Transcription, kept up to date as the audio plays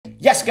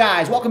Yes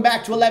guys, welcome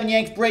back to 11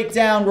 Yanks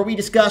Breakdown, where we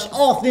discuss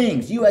all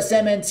things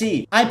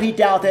USMNT. I'm Pete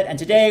Dalthett, and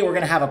today we're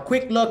going to have a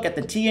quick look at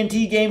the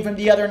TNT game from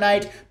the other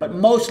night, but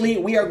mostly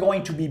we are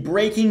going to be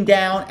breaking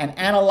down and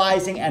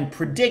analyzing and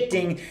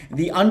predicting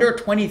the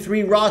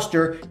under-23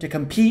 roster to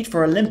compete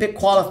for Olympic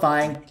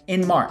qualifying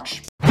in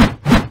March.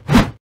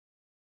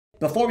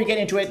 Before we get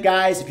into it,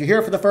 guys, if you're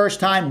here for the first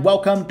time,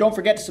 welcome. Don't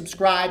forget to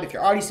subscribe. If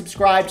you're already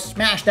subscribed,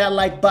 smash that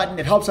like button.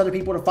 It helps other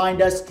people to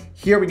find us.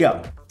 Here we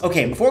go.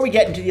 Okay, before we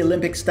get into the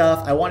Olympic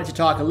stuff, I wanted to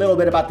talk a little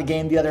bit about the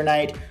game the other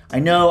night. I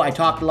know I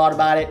talked a lot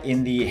about it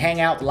in the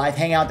live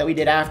hangout that we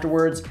did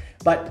afterwards,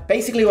 but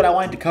basically what I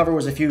wanted to cover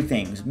was a few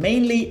things.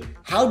 Mainly,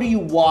 how do you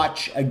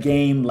watch a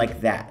game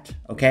like that?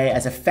 Okay,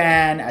 as a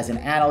fan, as an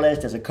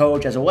analyst, as a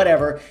coach, as a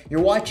whatever,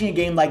 you're watching a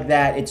game like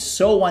that, it's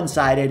so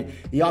one-sided,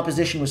 the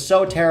opposition was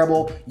so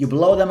terrible, you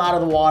blow them out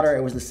of the water.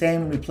 It was the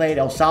same when we played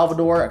El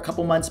Salvador a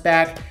couple months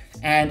back,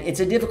 and it's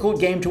a difficult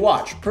game to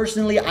watch.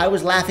 Personally, I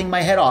was laughing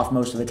my head off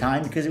most of the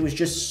time because it was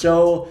just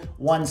so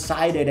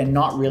one-sided and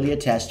not really a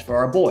test for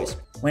our boys.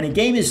 When a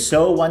game is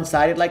so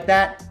one-sided like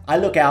that, I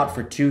look out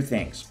for two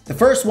things. The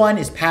first one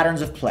is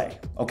patterns of play,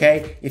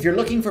 okay? If you're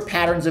looking for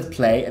patterns of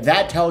play,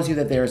 that tells you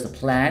that there's a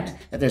plan,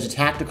 that there's a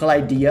tactical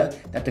idea,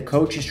 that the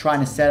coach is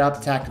trying to set up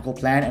a tactical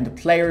plan and the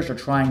players are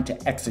trying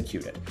to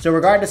execute it. So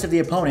regardless of the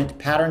opponent,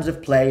 patterns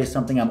of play is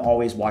something I'm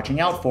always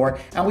watching out for,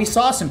 and we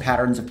saw some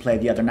patterns of play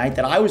the other night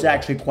that I was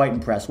actually quite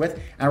impressed with,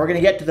 and we're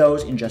gonna get to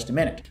those in just a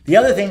minute. The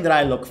other thing that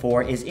I look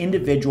for is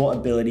individual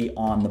ability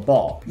on the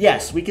ball.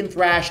 Yes, we can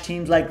thrash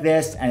teams like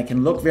this and it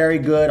can look very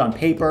good on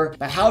paper,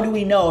 but how do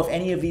we know if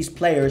any of these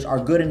players are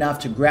good enough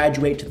to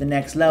graduate to the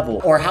next level?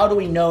 Or how do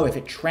we know if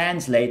it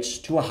translates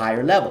to a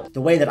higher level?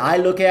 The way that I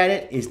look at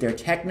it is their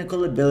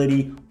technical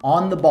ability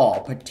on the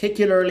ball,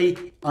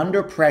 particularly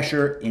under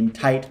pressure in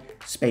tight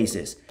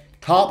spaces.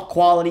 Top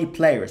quality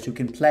players who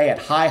can play at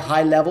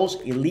high levels,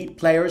 elite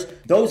players,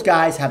 those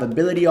guys have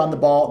ability on the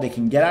ball. They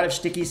can get out of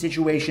sticky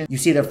situations. You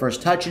see their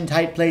first touch in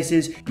tight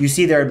places. You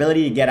see their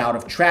ability to get out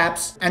of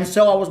traps. And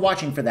so I was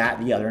watching for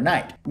that the other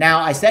night.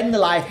 Now, I said in the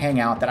live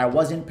hangout that I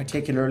wasn't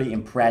particularly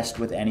impressed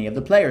with any of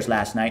the players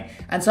last night.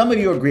 And some of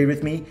you agreed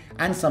with me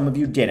and some of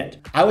you didn't.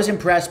 I was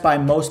impressed by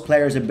most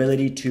players'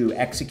 ability to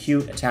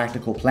execute a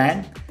tactical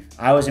plan.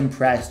 I was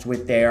impressed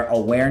with their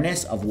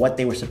awareness of what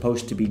they were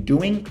supposed to be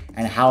doing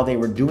and how they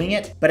were doing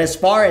it. But as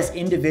far as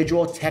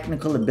individual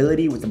technical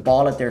ability with the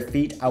ball at their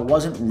feet, I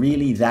wasn't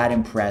really that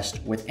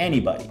impressed with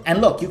anybody.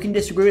 And look, you can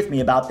disagree with me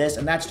about this,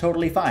 and that's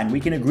totally fine. We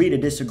can agree to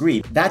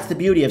disagree. That's the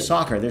beauty of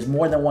soccer. There's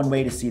more than one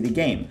way to see the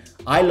game.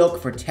 I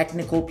look for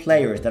technical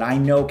players that I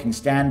know can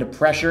stand the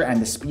pressure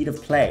and the speed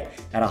of play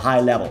at a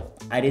high level.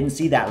 I didn't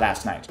see that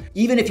last night.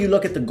 Even if you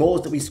look at the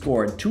goals that we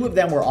scored, 2 of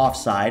them were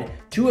offside,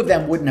 2 of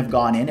them wouldn't have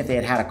gone in if they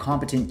had had a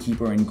competent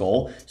keeper in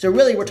goal. So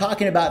really, we're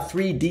talking about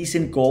 3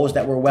 decent goals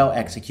that were well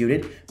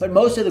executed, but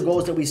most of the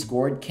goals that we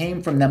scored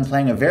came from them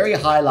playing a very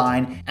high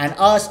line and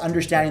us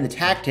understanding the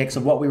tactics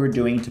of what we were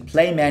doing to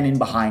play men in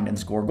behind and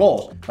score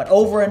goals. But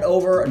over and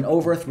over and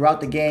over throughout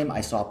the game,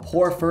 I saw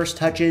poor first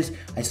touches.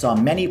 I saw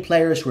many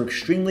players who were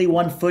extremely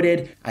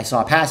one-footed. I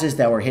saw passes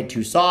that were hit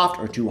too soft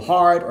or too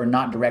hard or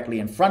not directly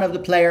in front of the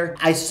player.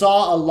 I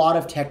saw a lot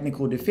of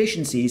technical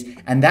deficiencies,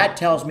 and that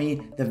tells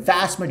me the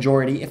vast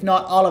majority, if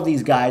not all of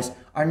these guys,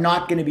 are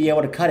not going to be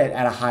able to cut it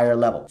at a higher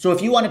level. So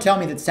if you want to tell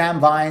me that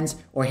Sam Vines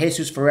or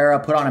Jesus Ferreira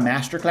put on a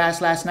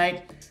masterclass last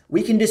night,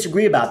 we can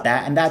disagree about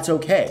that, and that's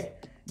okay.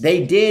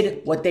 They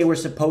did what they were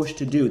supposed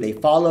to do. They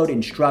followed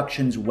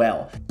instructions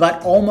well,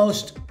 but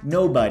almost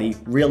nobody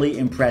really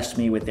impressed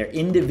me with their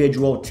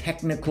individual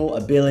technical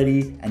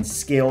ability and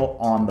skill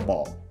on the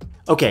ball.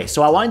 Okay,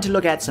 so I wanted to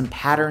look at some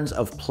patterns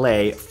of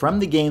play from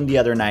the game the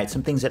other night,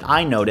 some things that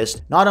I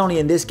noticed, not only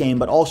in this game,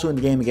 but also in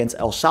the game against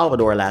El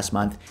Salvador last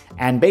month,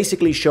 and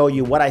basically show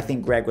you what I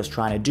think Greg was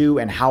trying to do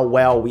and how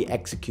well we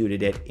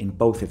executed it in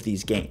both of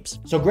these games.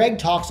 So Greg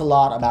talks a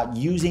lot about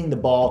using the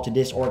ball to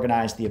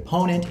disorganize the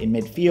opponent in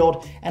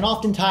midfield, and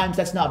oftentimes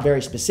that's not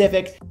very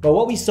specific, but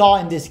what we saw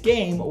in this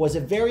game was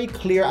a very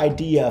clear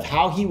idea of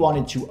how he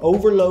wanted to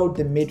overload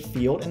the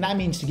midfield, and that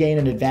means to gain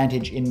an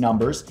advantage in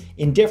numbers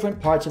in different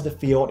parts of the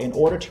field in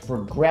order to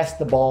progress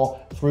the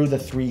ball through the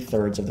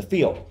 3/3 of the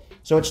field.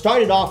 So it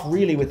started off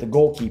really with the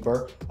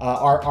goalkeeper.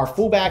 Our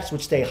fullbacks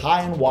would stay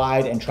high and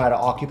wide and try to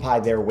occupy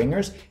their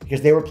wingers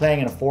because they were playing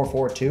in a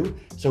 4-4-2.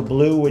 So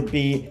blue would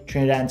be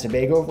Trinidad and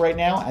Tobago right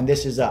now, and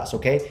this is us,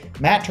 okay?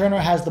 Matt Turner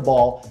has the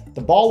ball.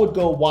 The ball would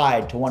go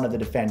wide to one of the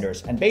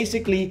defenders, and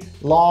basically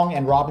Long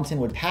and Robinson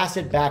would pass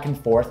it back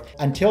and forth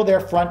until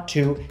their front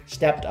 2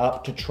 stepped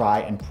up to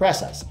try and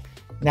press us.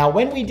 Now,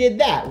 when we did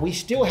that, we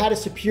still had a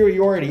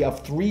superiority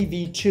of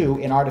 3v2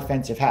 in our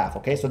defensive half,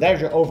 okay? So there's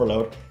your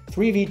overload,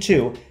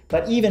 3v2.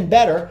 But even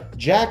better,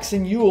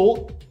 Jackson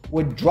Yueill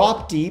would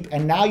drop deep,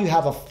 and now you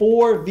have a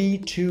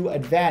 4v2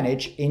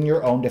 advantage in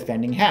your own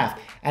defending half.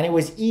 And it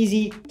was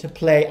easy to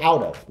play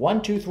out of. 1,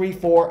 2, 3,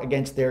 4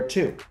 against their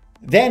 2.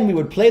 Then we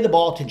would play the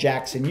ball to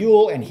Jackson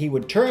Yueill, and he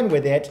would turn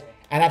with it,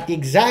 And at the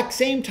exact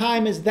same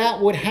time as that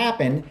would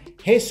happen,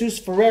 Jesus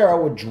Ferreira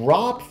would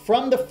drop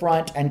from the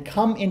front and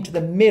come into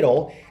the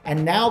middle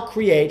and now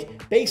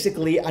create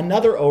basically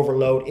another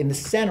overload in the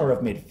center of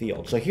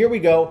midfield. So here we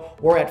go,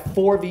 we're at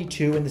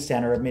 4v2 in the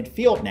center of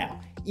midfield now.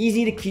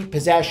 Easy to keep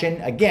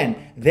possession.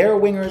 Again, their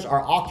wingers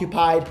are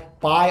occupied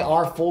by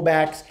our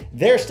fullbacks.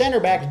 Their center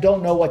backs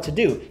don't know what to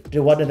do.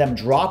 Do one of them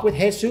drop with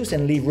Jesus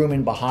and leave room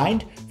in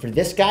behind for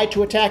this guy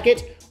to attack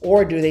it?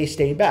 Or do they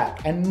stay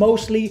back? And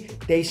mostly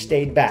they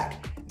stayed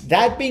back.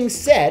 That being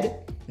said,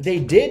 they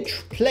did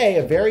play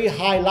a very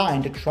high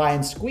line to try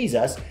and squeeze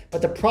us,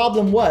 but the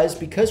problem was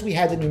because we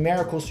had the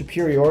numerical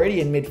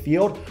superiority in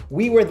midfield,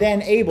 we were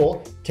then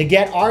able to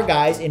get our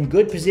guys in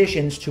good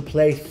positions to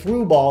play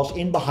through balls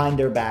in behind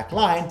their back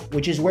line,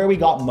 which is where we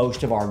got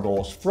most of our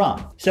goals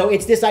from. So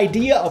it's this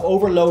idea of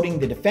overloading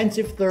the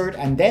defensive third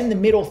and then the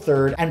middle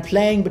third and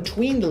playing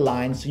between the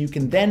lines so you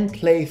can then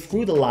play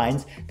through the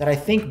lines that I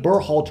think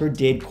Berhalter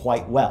did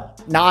quite well.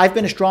 Now, I've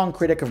been a strong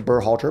critic of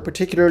Berhalter,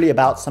 particularly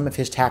about some of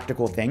his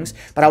tactical things,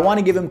 but I want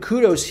to give him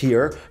kudos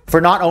here for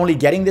not only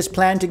getting this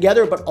plan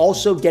together, but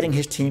also getting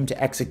his team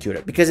to execute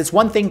it. Because it's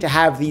one thing to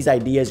have these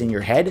ideas in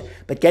your head,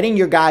 but getting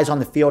your guys on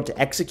the field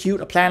to execute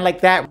a plan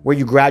like that, where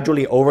you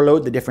gradually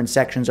overload the different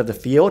sections of the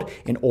field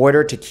in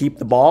order to keep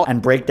the ball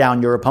and break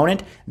down your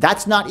opponent,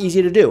 that's not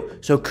easy to do.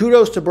 So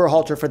kudos to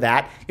Berhalter for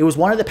that. It was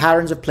one of the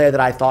patterns of play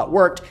that I thought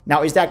worked.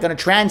 Now, is that going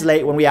to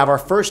translate when we have our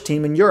first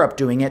team in Europe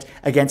doing it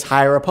against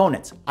higher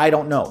opponents? I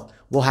don't know.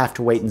 We'll have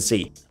to wait and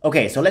see.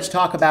 Okay, so let's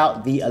talk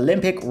about the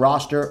Olympic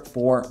roster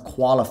for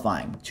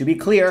qualifying. To be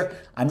clear,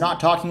 I'm not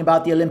talking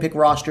about the Olympic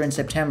roster in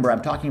September.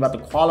 I'm talking about the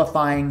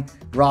qualifying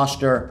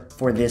roster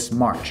for this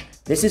March.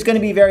 This is going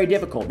to be very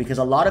difficult because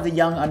a lot of the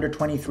young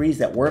under-23s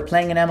that were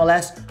playing in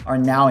MLS are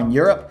now in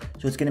Europe,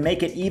 so it's going to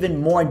make it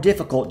even more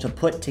difficult to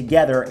put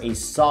together a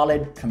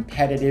solid,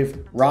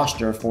 competitive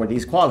roster for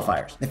these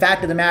qualifiers. The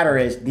fact of the matter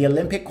is the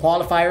Olympic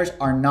qualifiers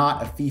are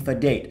not a FIFA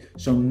date,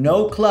 so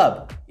no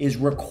club is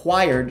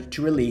required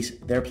to release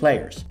their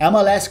players.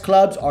 MLS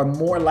clubs are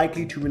more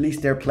likely to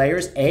release their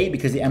players, A,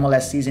 because the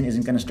MLS season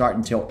isn't going to start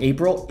until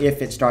April,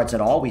 if it starts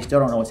at all. We still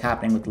don't know what's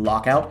happening with the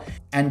lockout.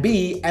 And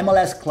B,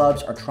 MLS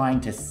clubs are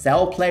trying to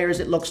sell players,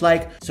 it looks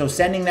like, so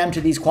sending them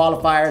to these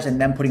qualifiers and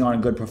them putting on a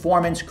good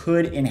performance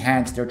could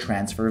enhance their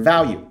transfer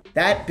value.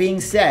 That being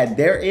said,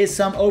 there is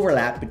some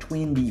overlap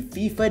between the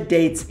FIFA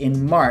dates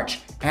in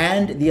March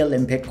and the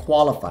Olympic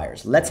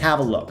qualifiers. Let's have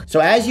a look. So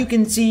as you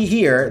can see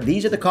here,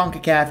 these are the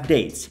CONCACAF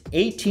dates,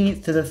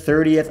 18th to the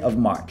 30th of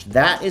March.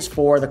 That is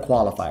for the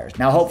qualifiers.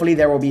 Now, hopefully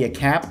there will be a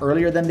camp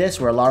earlier than this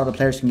where a lot of the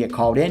players can get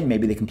called in.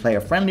 Maybe they can play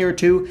a friendly or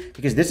two,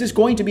 because this is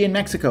going to be in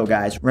Mexico,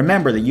 guys.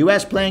 Remember, the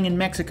US playing in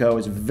Mexico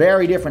is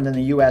very different than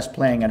the US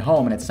playing at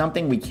home, and it's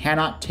something we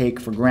cannot take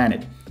for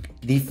granted.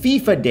 The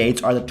FIFA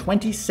dates are the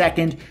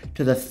 22nd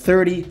to the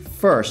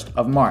 31st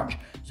of March.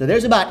 So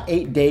there's about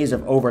 8 days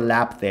of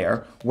overlap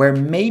there, where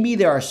maybe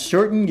there are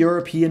certain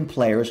European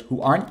players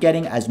who aren't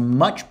getting as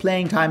much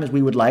playing time as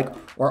we would like,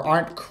 or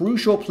aren't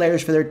crucial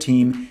players for their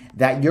team,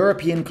 that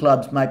European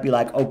clubs might be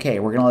like, okay,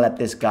 we're going to let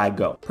this guy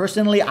go.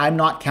 Personally, I'm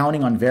not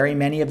counting on very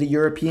many of the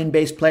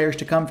European-based players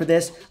to come for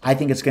this. I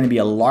think it's going to be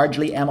a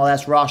largely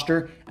MLS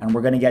roster, and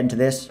we're going to get into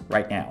this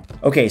right now.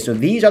 Okay, so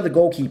these are the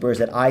goalkeepers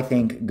that I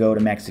think go to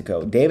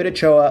Mexico. David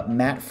Ochoa,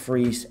 Matt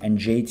Freese, and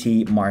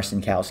JT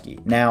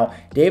Marcinkowski. Now,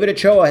 David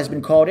Ochoa has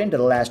been called into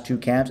the last 2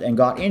 camps and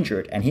got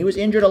injured, and he was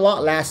injured a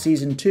lot last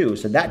season too,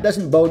 so that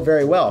doesn't bode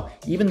very well.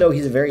 Even though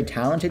he's a very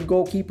talented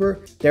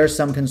goalkeeper, there's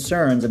some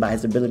concerns about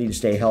his ability to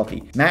stay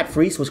healthy. Matt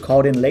Freese was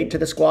called in late to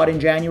the squad in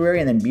January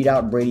and then beat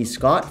out Brady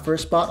Scott for a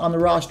spot on the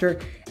roster.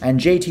 And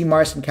JT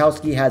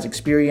Marcinkowski has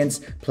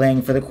experience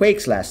playing for the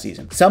Quakes last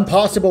season. Some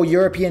possible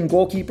European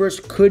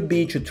goalkeepers could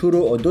be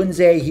Chuturu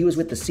Odunze. He was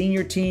with the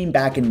senior team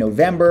back in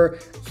November.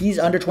 He's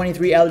under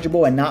 23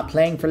 eligible and not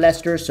playing for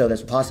Leicester, so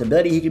there's a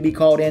possibility he could be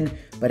called in.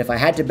 But if I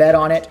had to bet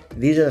on it,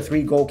 these are the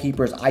 3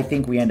 goalkeepers I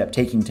think we end up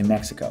taking to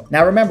Mexico.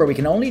 Now remember, we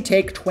can only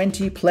take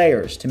 20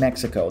 players to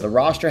Mexico. The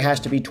roster has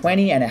to be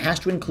 20 and it has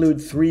to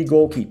include 3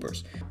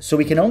 goalkeepers. So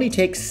we can only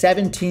take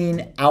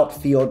 17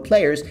 outfield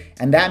players,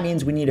 and that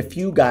means we need a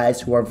few guys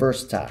who are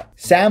versatile.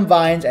 Sam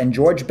Vines and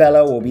George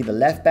Bello will be the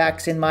left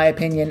backs in my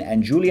opinion,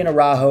 and Julian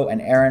Araujo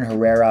and Aaron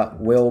Herrera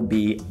will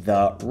be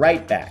the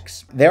right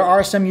backs. There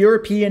are some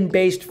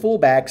European-based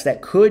fullbacks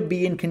that could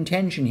be in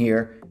contention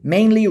here,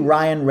 mainly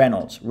Ryan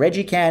Reynolds.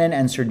 Reggie Cannon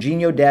and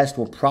Serginho Dest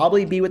will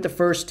probably be with the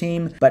first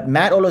team, but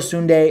Matt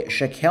Olasunde,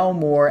 Shaquille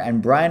Moore,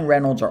 and Brian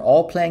Reynolds are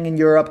all playing in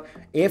Europe.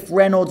 If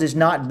Reynolds is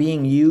not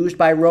being used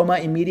by Roma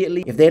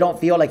immediately, if they don't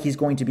feel like he's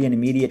going to be an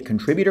immediate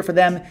contributor for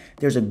them,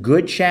 there's a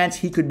good chance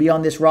he could be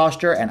on this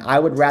roster, and I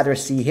would rather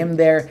see him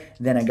there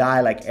than a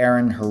guy like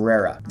Aaron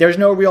Herrera. There's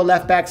no real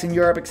left backs in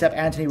Europe except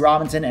Anthony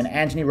Robinson, and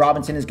Anthony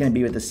Robinson is going to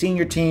be with the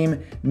senior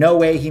team. No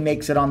way he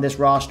makes it on this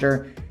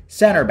roster.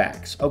 Center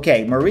backs.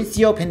 Okay,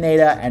 Mauricio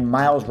Pineda and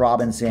Miles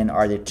Robinson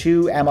are the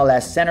 2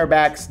 MLS center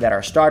backs that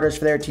are starters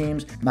for their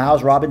teams.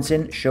 Miles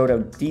Robinson showed a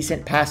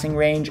decent passing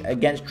range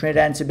against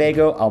Trinidad and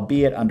Tobago,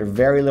 albeit under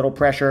very little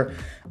pressure.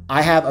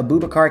 I have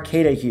Aboubacar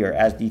Keita here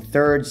as the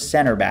third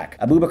center back.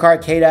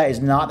 Aboubacar Keita is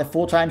not the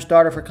full-time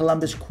starter for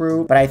Columbus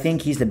Crew, but I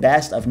think he's the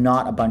best of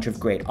not a bunch of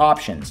great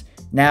options.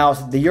 Now,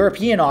 the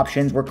European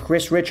options were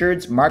Chris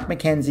Richards, Mark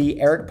McKenzie,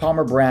 Eric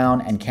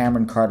Palmer-Brown, and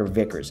Cameron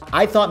Carter-Vickers.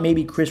 I thought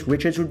maybe Chris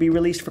Richards would be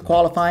released for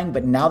qualifying,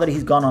 but now that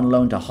he's gone on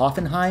loan to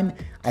Hoffenheim,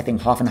 I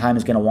think Hoffenheim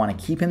is going to want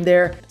to keep him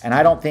there, and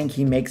I don't think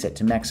he makes it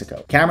to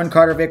Mexico. Cameron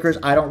Carter-Vickers,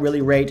 I don't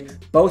really rate.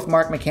 Both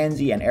Mark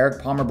McKenzie and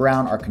Eric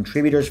Palmer-Brown are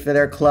contributors for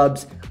their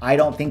clubs. I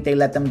don't think they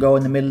let them go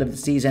in the middle of the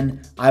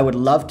season. I would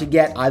love to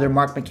get either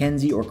Mark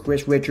McKenzie or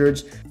Chris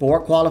Richards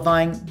for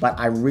qualifying, but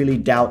I really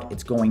doubt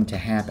it's going to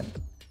happen.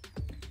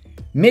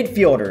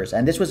 Midfielders,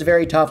 and this was a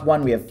very tough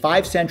one. We have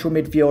 5 central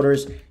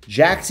midfielders: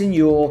 Jackson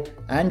Yueill,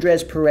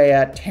 Andres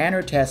Perea,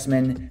 Tanner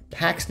Tessman,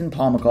 Paxton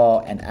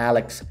Pomykal, and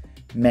Alex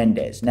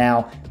Mendez.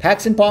 Now,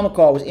 Paxton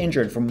Pomykal was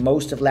injured for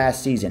most of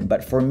last season,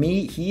 but for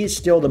me, he is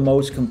still the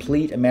most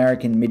complete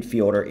American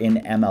midfielder in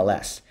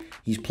MLS.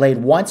 He's played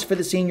once for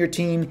the senior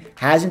team,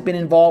 hasn't been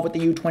involved with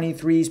the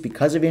U23s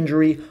because of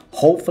injury.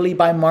 Hopefully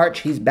by March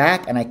he's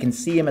back, and I can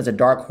see him as a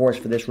dark horse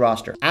for this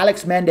roster.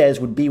 Alex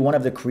Mendez would be one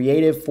of the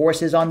creative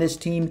forces on this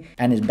team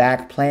and is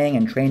back playing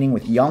and training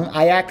with young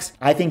Ajax.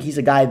 I think he's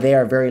a guy they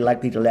are very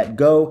likely to let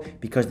go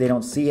because they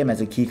don't see him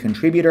as a key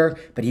contributor,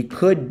 but he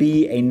could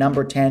be a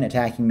number 10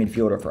 attacking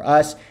midfielder for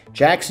us.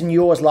 Jackson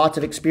Yueill has lots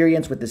of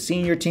experience with the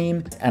senior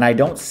team, and I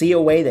don't see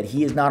a way that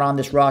he is not on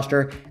this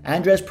roster.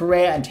 Andres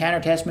Perea and Tanner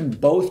Tessman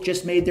both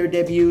just made their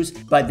debuts,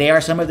 but they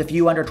are some of the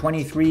few under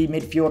 23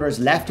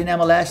 midfielders left in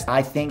MLS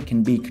I think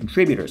can be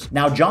contributors.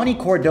 Now, Johnny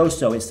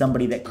Cardoso is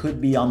somebody that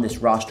could be on this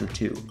roster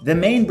too. The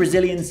main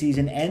Brazilian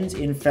season ends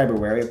in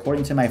February,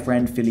 according to my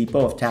friend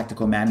Filippo of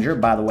Tactical Manager.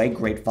 By the way,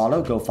 great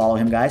follow. Go follow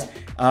him, guys.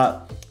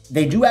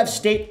 They do have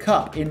State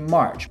Cup in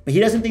March, but he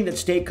doesn't think that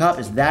State Cup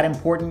is that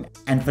important,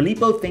 and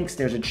Filippo thinks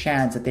there's a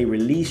chance that they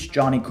release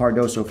Johnny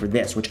Cardoso for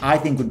this, which I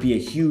think would be a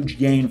huge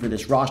gain for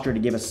this roster to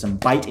give us some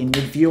bite in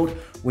midfield,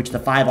 which the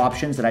 5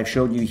 options that I've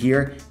showed you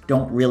here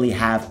don't really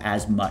have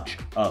as much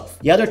of.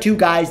 The other 2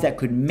 guys that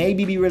could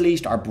maybe be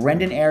released are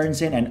Brenden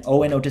Aaronson and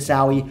Owen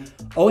Otasowie.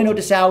 Owen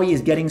Otasowie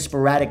is getting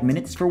sporadic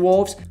minutes for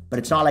Wolves, but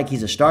it's not like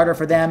he's a starter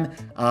for them.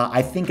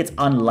 I think it's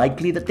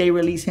unlikely that they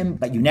release him,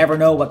 but you never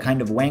know what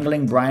kind of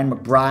wangling Brian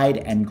McBride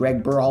and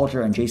Greg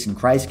Berhalter and Jason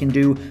Kreis can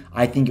do.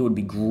 I think it would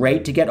be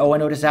great to get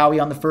Owen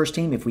Otasowie on the first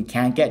team if we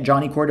can't get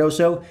Johnny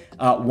Cardoso.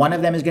 One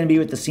of them is going to be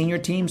with the senior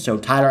team, so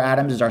Tyler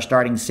Adams is our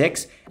starting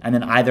 6, and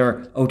then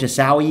either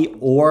Otasowie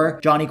or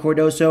Johnny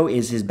Cardoso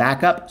is his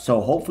backup. So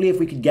hopefully if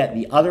we could get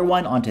the other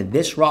one onto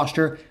this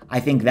roster, I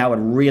think that would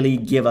really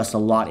give us a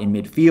lot in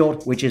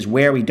midfield, which is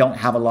where we don't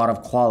have a lot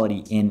of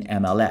quality in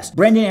MLS.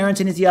 Brenden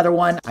Aaronson is the other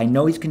one. I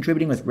know he's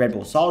contributing with Red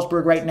Bull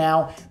Salzburg right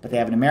now, but they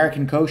have an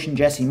American coach in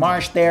Jesse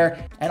Marsch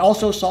there. And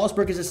also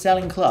Salzburg is a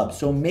selling club,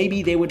 so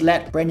maybe they would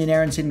let Brenden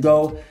Aaronson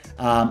go.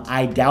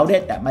 I doubt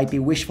it. That might be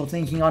wishful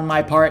thinking on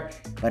my part,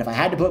 but if I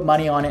had to put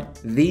money on it,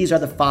 these are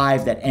the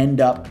 5 that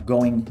end up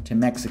going to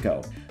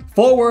Mexico.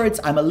 Forwards,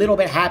 I'm a little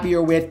bit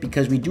happier with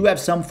because we do have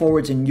some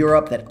forwards in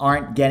Europe that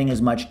aren't getting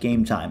as much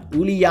game time.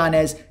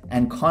 Llanez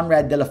and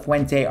Konrad de la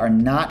Fuente are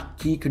not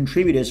key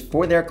contributors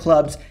for their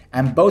clubs,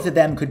 and both of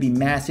them could be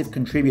massive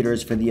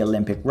contributors for the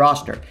Olympic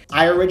roster.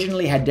 I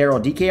originally had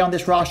Daryl Dike on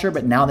this roster,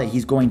 but now that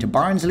he's going to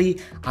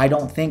Barnsley, I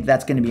don't think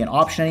that's going to be an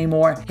option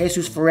anymore.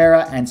 Jesus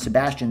Ferreira and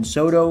Sebastian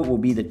Soto will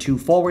be the 2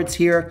 forwards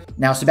here.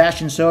 Now,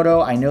 Sebastian Soto,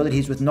 I know that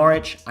he's with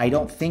Norwich. I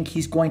don't think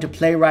he's going to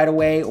play right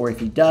away, or if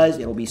he does,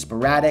 it'll be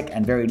sporadic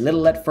and very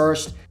little at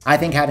first. I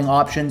think having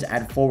options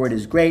at forward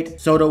is great.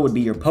 Soto would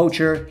be your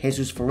poacher.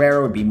 Jesus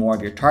Ferreira would be more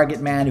of your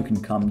target man who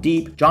can come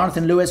deep.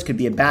 Jonathan Lewis could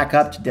be a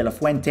backup to De La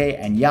Fuente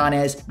and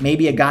Llanez.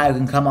 Maybe a guy who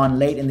can come on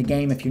late in the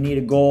game if you need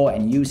a goal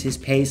and use his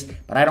pace,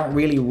 but I don't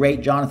really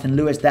rate Jonathan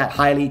Lewis that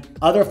highly.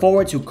 Other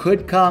forwards who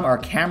could come are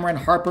Cameron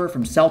Harper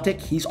from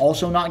Celtic. He's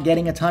also not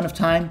getting a ton of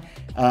time.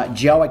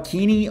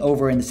 Giacchini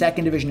over in the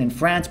 2nd division in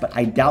France, but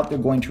I doubt they're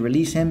going to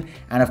release him.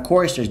 And of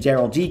course, there's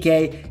Daryl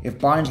Dike. If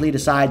Barnsley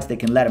decides they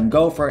can let him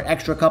go for an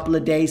extra couple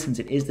of days, since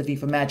it is the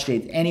FIFA match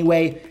day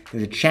anyway,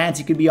 there's a chance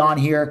he could be on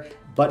here.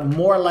 But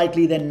more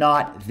likely than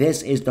not,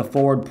 this is the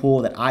forward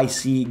pool that I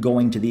see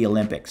going to the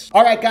Olympics.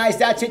 All right, guys,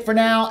 that's it for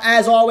now.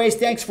 As always,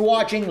 thanks for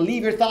watching.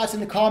 Leave your thoughts in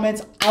the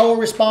comments. I will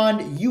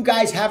respond. You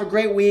guys have a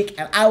great week,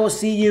 and I will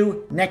see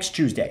you next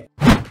Tuesday.